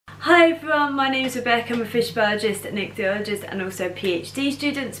Hi everyone, my name is Rebecca. I'm a fish biologist and ichthyologist and also a PhD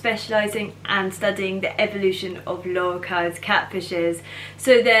student specialising and studying the evolution of loricariids, catfishes.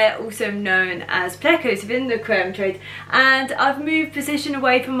 So they're also known as plecos within the aquarium trade, and I've moved position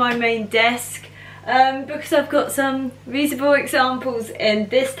away from my main desk because I've got some reasonable examples in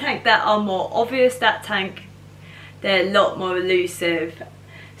this tank that are more obvious. That tank, they're a lot more elusive.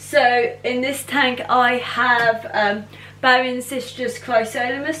 So in this tank I have Barian citrus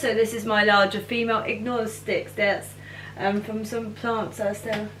chrysolamus, so this is my larger female. Ignore the sticks, that's from some plants that are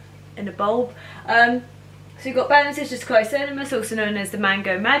still in a bulb. So you've got Barian citrus chrysolamus, also known as the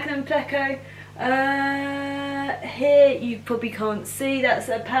mango magnum pleco. Here you probably can't see, that's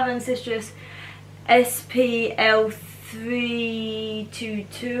a Barian citrus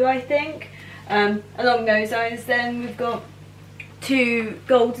SPL322 I think. Along those lines then we've got two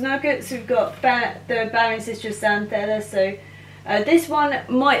gold nuggets. We've got the Barian citrus xanthella, so this one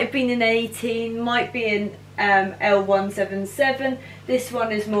might have been an 18, might be an L177. This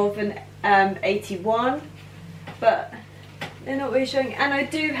one is more of an 81, but they're not really showing. And I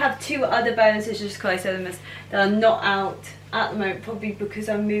do have two other Barian citrus chrysolamus that are not out at the moment, probably because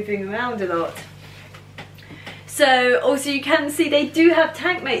I'm moving around a lot. So also you can see they do have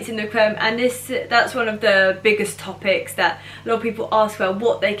tankmates in the aquarium, and that's one of the biggest topics that a lot of people ask about,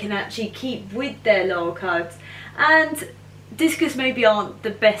 what they can actually keep with their loricariids. And discus maybe aren't the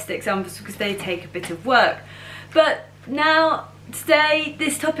best examples because they take a bit of work. But now today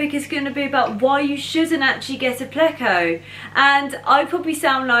this topic is going to be about why you shouldn't actually get a pleco. And I probably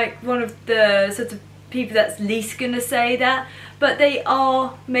sound like one of the sort of people that's least going to say that, but they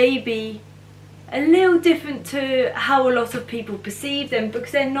are maybe a little different to how a lot of people perceive them,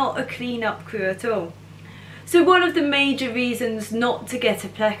 because they're not a clean-up crew at all. So one of the major reasons not to get a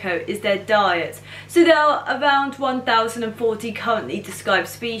pleco is their diet. So there are around 1,040 currently described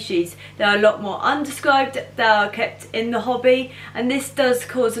species. There are a lot more undescribed that are kept in the hobby, and this does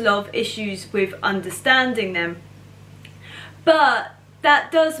cause a lot of issues with understanding them. But that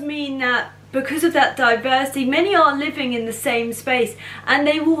does mean that because of that diversity, many are living in the same space and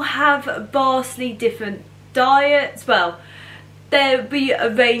they will have vastly different diets. Well, there will be a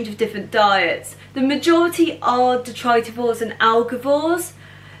range of different diets. The majority are detritivores and algivores,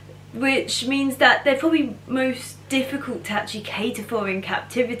 which means that they're probably most difficult to actually cater for in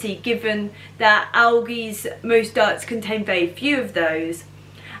captivity, given that algae's most diets contain very few of those.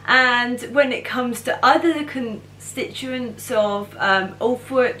 And when it comes to other constituents of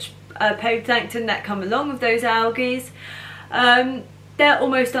ulfrich, periplankton that come along with those algae, they're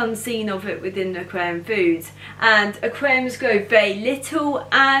almost unseen of it within aquarium foods. And aquariums grow very little,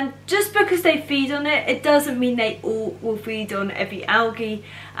 and just because they feed on it, it doesn't mean they all will feed on every algae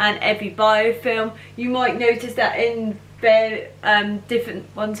and every biofilm. You might notice that in different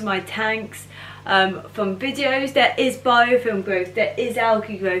ones of my tanks, from videos, there is biofilm growth, there is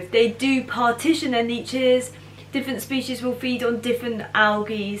algae growth. They do partition their niches. Different species will feed on different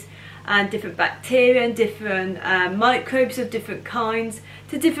algae and different bacteria and different microbes of different kinds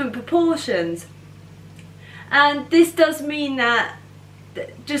to different proportions. And this does mean that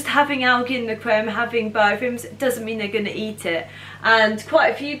just having algae in the aquarium, having biofilms, doesn't mean they're going to eat it. And quite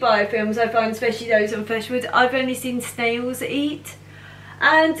a few biofilms I find, especially those on Freshwater, I've only seen snails eat.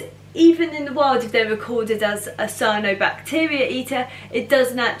 And even in the wild, if they're recorded as a cyanobacteria eater, it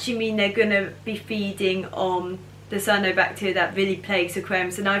doesn't actually mean they're going to be feeding on the cyanobacteria that really plagues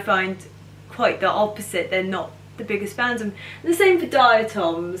aquariums. And I find quite the opposite, they're not the biggest fans of them. And the same for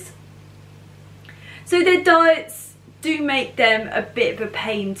diatoms. So their diets do make them a bit of a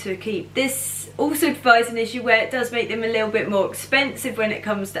pain to keep. This also provides an issue where it does make them a little bit more expensive when it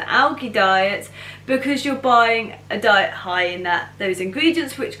comes to algae diets, because you're buying a diet high in those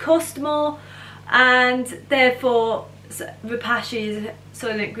ingredients which cost more, and therefore Repashy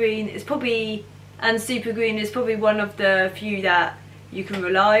Soylent Green is probably, and Super Green is probably one of the few that you can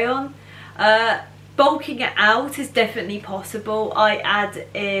rely on. Bulking it out is definitely possible. I add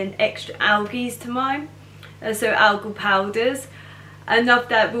in extra algae to mine, so algal powders, enough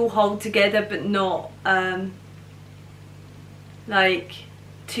that will hold together but not like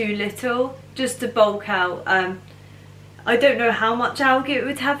too little, just to bulk out. I don't know how much algae it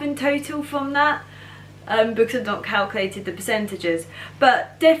would have in total from that, because I've not calculated the percentages,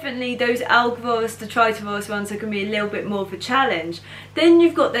 but definitely those algivorous, detritivores ones are going to be a little bit more of a challenge. Then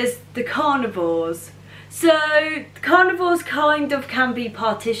you've got the carnivores. So carnivores kind of can be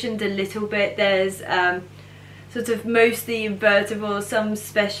partitioned a little bit. There's sort of mostly invertebrates, some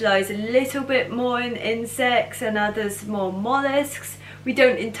specialise a little bit more in insects and others more mollusks. We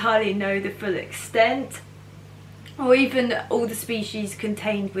don't entirely know the full extent or even all the species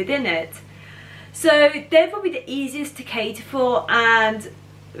contained within it. So they're probably the easiest to cater for and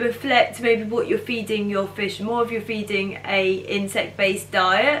reflect maybe what you're feeding your fish more. If you're feeding a insect-based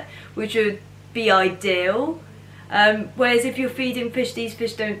diet, which would be ideal, whereas if you're feeding fish, these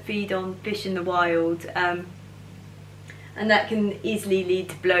fish don't feed on fish in the wild, and that can easily lead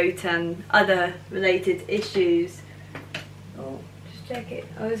to bloat and other related issues. Oh, just check it.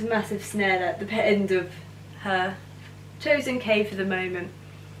 Oh, there's a massive snail at the end of her chosen cave for the moment.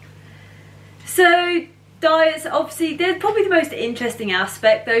 So diets, obviously, they're probably the most interesting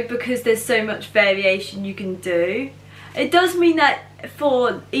aspect though, because there's so much variation you can do. It does mean that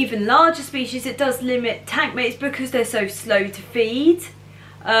for even larger species it does limit tank mates because they're so slow to feed.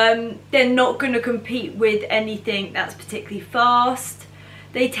 They're not going to compete with anything that's particularly fast.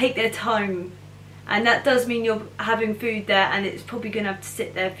 They take their time, and that does mean you're having food there and it's probably going to have to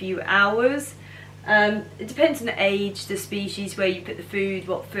sit there for a few hours. It depends on the age, the species, where you put the food,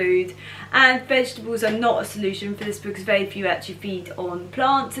 what food, and vegetables are not a solution for this because very few actually feed on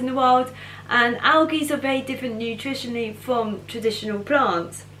plants in the wild, and algae are very different nutritionally from traditional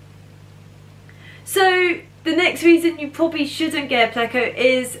plants. So the next reason you probably shouldn't get a pleco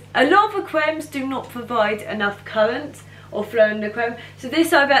is a lot of aquariums do not provide enough current or flow in the aquarium. So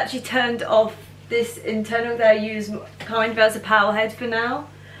this, I've actually turned off this internal that I use kind of as a power head for now.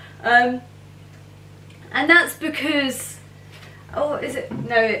 And that's because, oh, is it?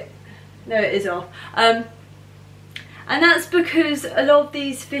 No, it is off. And that's because a lot of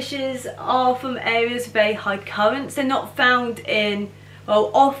these fishes are from areas with very high currents. They're not found in,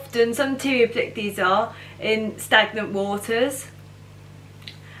 well, often, some Pterioplectes are, in stagnant waters.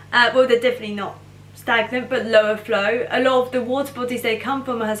 Well, they're definitely not stagnant, but lower flow. A lot of the water bodies they come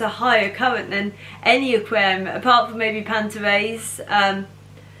from has a higher current than any aquarium, apart from maybe Pantaray's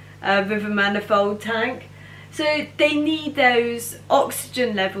river manifold tank. So they need those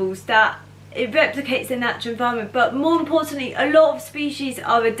oxygen levels that it replicates their natural environment, but more importantly, a lot of species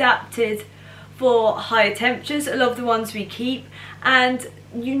are adapted for higher temperatures, a lot of the ones we keep, and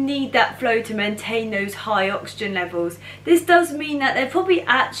you need that flow to maintain those high oxygen levels. This does mean that they're probably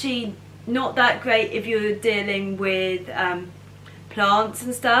actually not that great if you're dealing with plants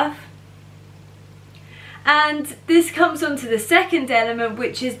and stuff. And this comes on to the second element,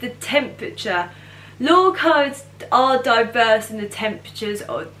 which is the temperature. Loricariids are diverse in the temperatures,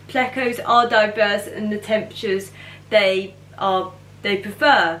 or plecos are diverse in the temperatures they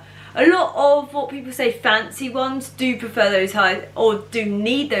prefer. A lot of what people say fancy ones do prefer those high, or do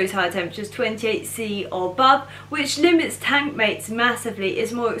need those high temperatures, 28°C or above, which limits tank mates massively.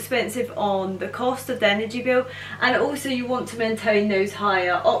 It's more expensive on the cost of the energy bill, and also you want to maintain those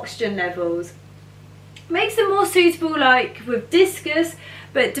higher oxygen levels. Makes them more suitable like with discus,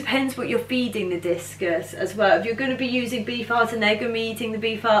 but it depends what you're feeding the discus as well. If you're going to be using beef heart and they're going to be eating the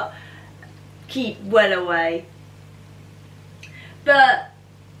beef heart, keep well away. But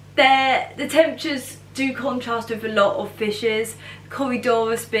the temperatures do contrast with a lot of fishes,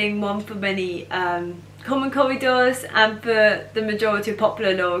 Corydoras being one for many common Corydoras and for the majority of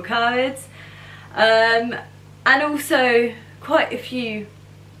popular Loricariids, and also quite a few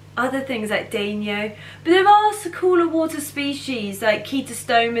other things like Danio. But there are some cooler water species like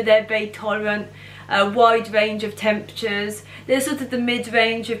Ketostoma. They're very tolerant, a wide range of temperatures. They're sort of the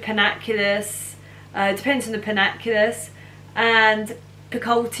mid-range of Panaculus, depends on the Panaculus, and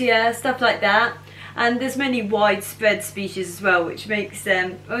Picoltia, stuff like that. And there's many widespread species as well, which makes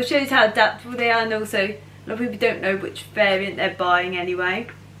them, well, shows how adaptable they are, and also a lot of people don't know which variant they're buying anyway.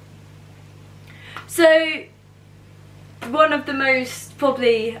 So one of the most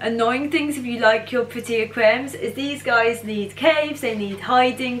probably annoying things if you like your pretty aquariums is these guys need caves, they need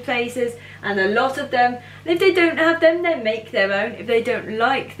hiding places, and a lot of them. And if they don't have them, they make their own. If they don't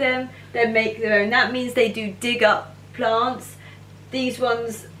like them, they make their own. That means they do dig up plants. These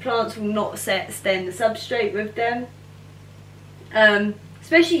plants will not stay in the substrate with them.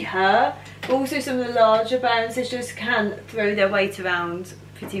 Especially her, but also some of the larger barren sisters can throw their weight around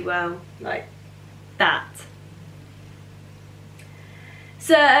pretty well, like that.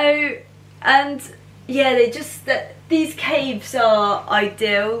 So, and yeah, these caves are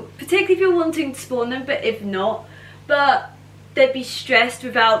ideal, particularly if you're wanting to spawn them, but if not, but they'd be stressed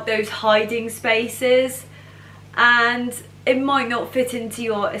without those hiding spaces, and it might not fit into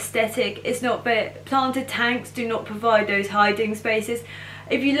your aesthetic. It's not, but planted tanks do not provide those hiding spaces.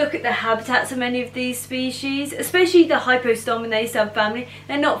 If you look at the habitats of many of these species, especially the Hypostominae subfamily,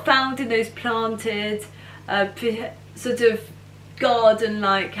 they're not found in those planted sort of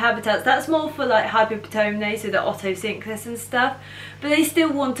garden-like habitats. That's more for like Hypoptomenae, so the Ottocinclus and stuff, but they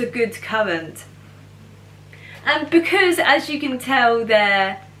still want a good current. And because, as you can tell,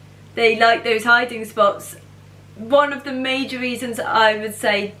 they like those hiding spots, one of the major reasons I would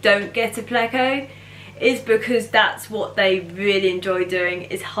say don't get a pleco is because that's what they really enjoy doing,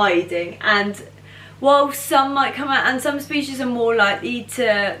 is hiding. And while some might come out, and some species are more likely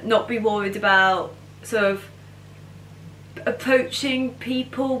to not be worried about sort of approaching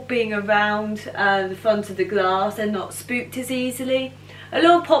people, being around the front of the glass, and not spooked as easily. A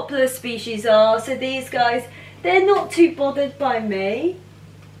lot of popular species are, so these guys, they're not too bothered by me.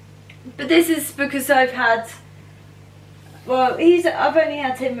 But this is because I've had, well, I've only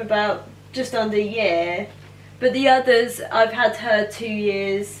had him about just under a year, but the others, I've had her 2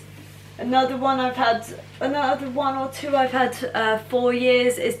 years. Another one or two I've had 4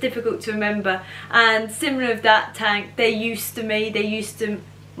 years. It's difficult to remember. And similar with that tank, they're used to me, they're used to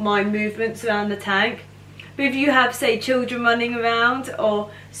my movements around the tank. But if you have, say, children running around or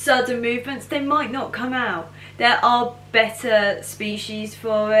sudden movements, they might not come out. There are better species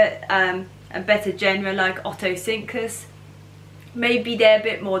for it, and better genera like Cichlids. Maybe they're a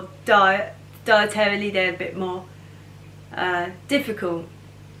bit more dietarily, they're a bit more difficult.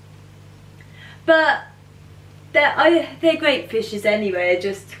 But they're great fishes anyway,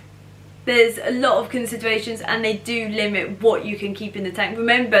 just there's a lot of considerations, and they do limit what you can keep in the tank.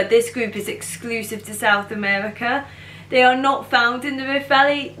 Remember, this group is exclusive to South America. They are not found in the Rift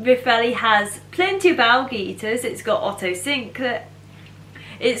Valley. Rift Valley has plenty of algae eaters. It's got cichlids.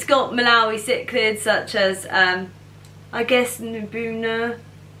 It's got Malawi cichlids such as, I guess Nubuna.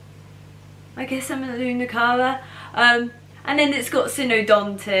 I guess some of the Loricariidae. And then it's got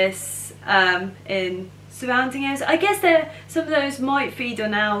Synodontis in surrounding areas. I guess some of those might feed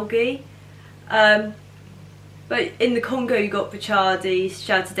on algae. But in the Congo you got Pichardis,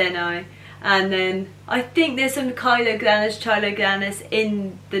 Danio, and then I think there's some Chiloglanus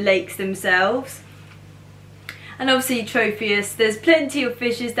in the lakes themselves. And obviously Trophic. There's plenty of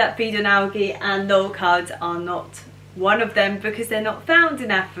fishes that feed on algae, and loricariids are not one of them because they're not found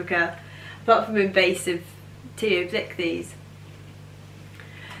in Africa, apart from invasive Teoplectes.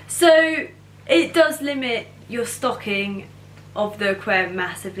 So it does limit your stocking of the aquarium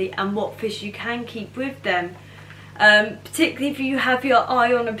massively, and what fish you can keep with them. Particularly if you have your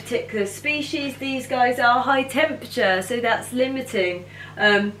eye on a particular species. These guys are high temperature, so that's limiting.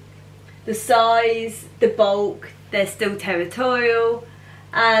 The size, the bulk, they're still territorial,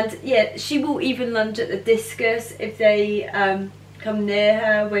 and yeah, she will even lunge at the discus if they come near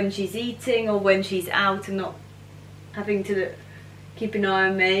her when she's eating or when she's out and not having to keep an eye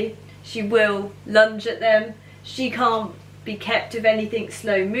on me. She will lunge at them. She can't be kept with anything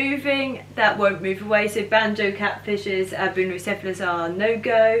slow moving that won't move away, so banjo catfishes, Bunocephalus are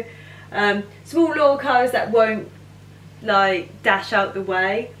no-go. Small loricariids that won't like dash out the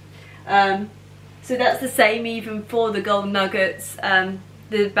way. So that's the same even for the gold nuggets, the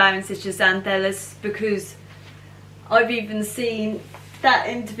barren cichlids, because I've even seen that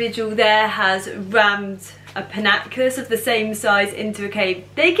individual there has rammed a Panaculus of the same size into a cave.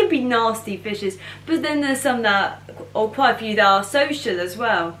 They can be nasty fishes, but then there's some that, or quite a few that are social as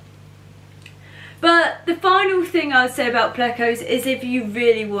well. But the final thing I'd say about plecos is, if you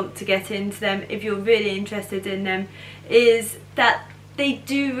really want to get into them, if you're really interested in them, is that they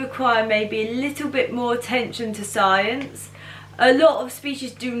do require maybe a little bit more attention to science. A lot of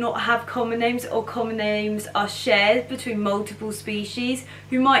species do not have common names, or common names are shared between multiple species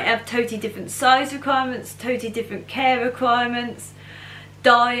who might have totally different size requirements, totally different care requirements,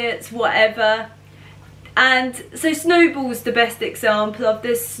 diets, whatever. And so Snowball's the best example of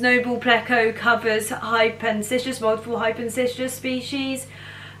this. Snowball pleco covers multiple hypancistrus species,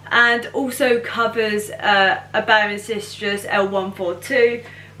 and also covers a barren cistrus L142,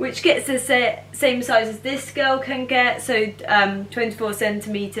 which gets the same size as this girl can get, so 24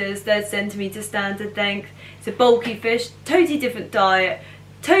 centimetres, 30 centimetre standard length. It's a bulky fish, totally different diet,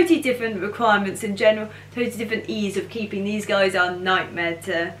 totally different requirements in general, totally different ease of keeping. These guys are a nightmare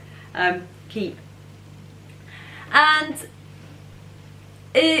to keep. And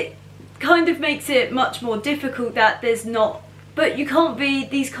it kind of makes it much more difficult that there's not, but you can't be,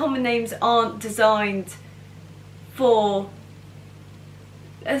 these common names aren't designed for,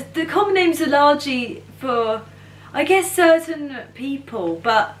 the common names are largely for, I guess, certain people,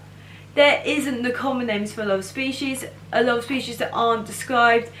 but there isn't the common names for a lot of species that aren't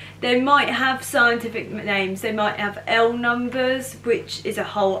described. They might have scientific names, they might have L numbers, which is a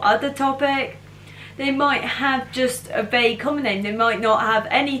whole other topic. They might have just a vague common name, they might not have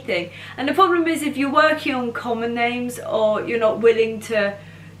anything. And the problem is, if you're working on common names, or you're not willing to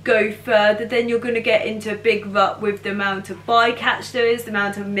go further, then you're going to get into a big rut with the amount of bycatch there is, the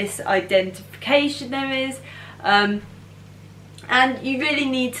amount of misidentification there is. And you really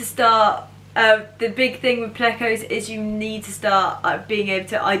need to start, the big thing with plecos is you need to start being able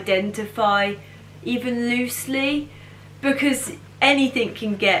to identify even loosely, because anything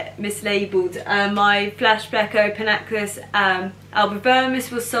can get mislabeled. My flash pleco Panaclus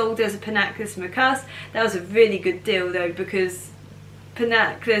albivermis was sold as a Panaclus macus. That was a really good deal though, because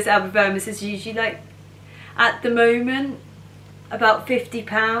Panaclus albivermis is usually like, at the moment, about £50,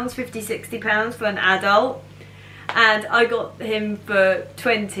 £50–60 for an adult, and I got him for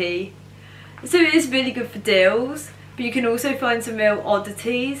 20. So it is really good for deals, but you can also find some real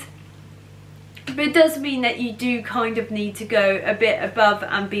oddities. But it does mean that you do kind of need to go a bit above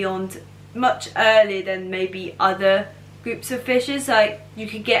and beyond much earlier than maybe other groups of fishes. Like, you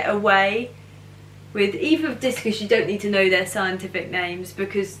could get away with, even with discus, you don't need to know their scientific names,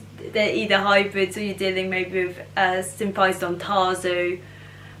 because they're either hybrids or you're dealing maybe with Symphysedon tarzo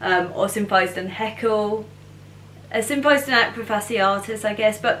or Symphysedon heckle, Symphysedon aquafasciatus, I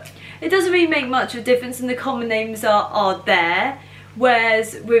guess. But it doesn't really make much of a difference, and the common names are there.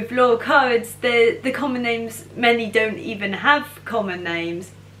 Whereas with loricariids, the common names, many don't even have common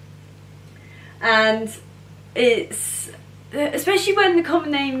names. And it's, especially when the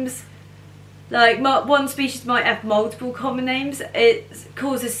common names, like one species might have multiple common names, it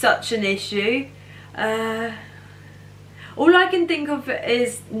causes such an issue. All I can think of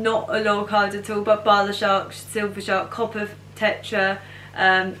is not a loricariid at all, but barla shark, silver shark, copper tetra,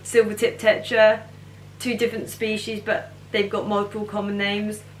 silver tip tetra, 2 different species, but they've got multiple common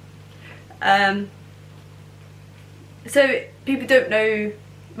names. So people don't know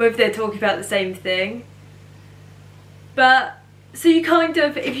whether they're talking about the same thing. But, so you kind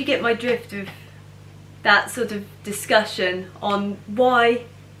of, if you get my drift of that sort of discussion on why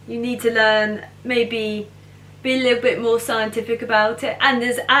you need to learn, maybe be a little bit more scientific about it, and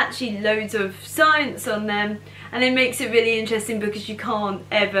there's actually loads of science on them, and it makes it really interesting because you can't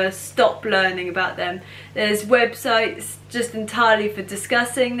ever stop learning about them. There's websites just entirely for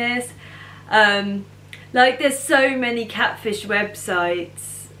discussing this. Like, there's so many catfish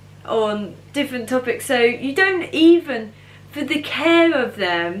websites on different topics, so you don't even, for the care of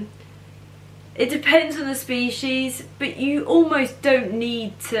them, it depends on the species, but you almost don't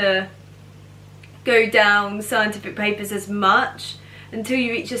need to go down scientific papers as much until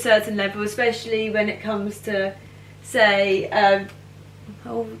you reach a certain level, especially when it comes to, say, I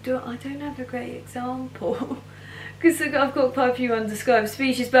don't have a great example because I've got quite a few undescribed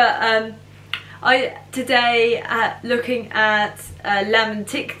species, but today looking at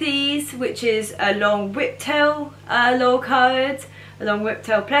Lamantichthes, which is a long whiptail loricariid, a long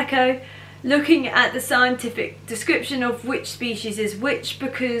whiptail pleco, looking at the scientific description of which species is which,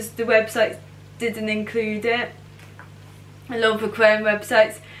 because the website didn't include it, a lot of aquarium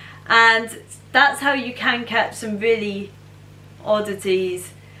websites, and that's how you can catch some really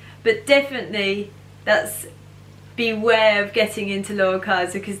oddities. But definitely, that's, beware of getting into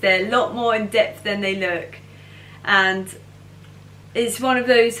loricariids, because they're a lot more in depth than they look, and it's one of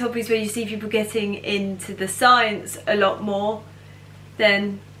those hobbies where you see people getting into the science a lot more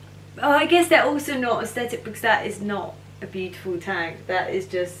than, oh, I guess they're also not aesthetic, because that is not a beautiful tank, that is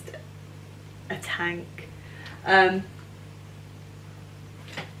just a tank.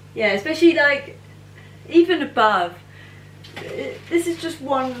 Yeah, especially like even above, this is just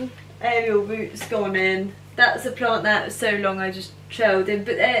one aerial root's gone in. That's a plant that was so long I just trailed in,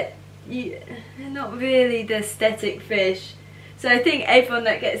 but they're not really the aesthetic fish. So I think everyone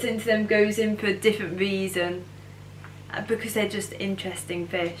that gets into them goes in for a different reason, because they're just interesting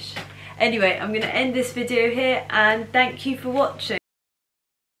fish. Anyway, I'm going to end this video here, and thank you for watching.